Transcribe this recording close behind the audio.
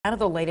Out of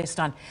the latest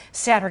on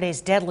Saturday's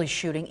deadly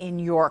shooting in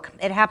York.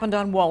 It happened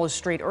on Wallace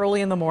Street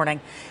early in the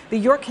morning. The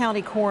York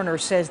County coroner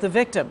says the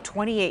victim,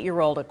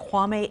 28-year-old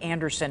Kwame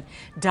Anderson,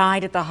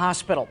 died at the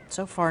hospital.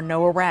 So far,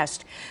 no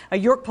arrest. A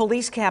York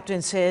police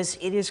captain says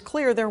it is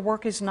clear their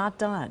work is not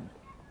done.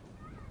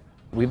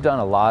 We've done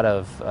a lot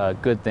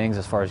of good things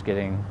as far as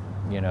getting,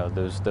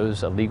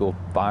 those illegal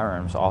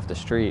firearms off the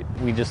street.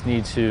 We just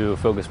need to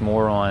focus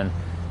more on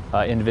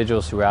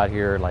individuals who are out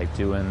here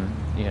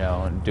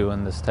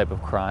doing this type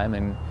of crime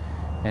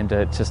and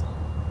to just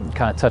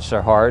kind of touch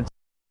their hearts.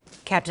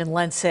 Captain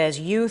Lentz says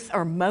youth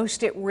are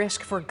most at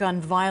risk for gun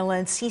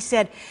violence. He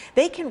said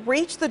they can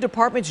reach the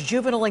department's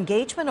juvenile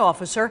engagement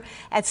officer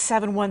at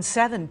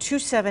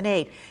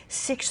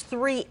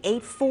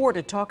 717-278-6384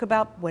 to talk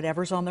about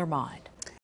whatever's on their mind.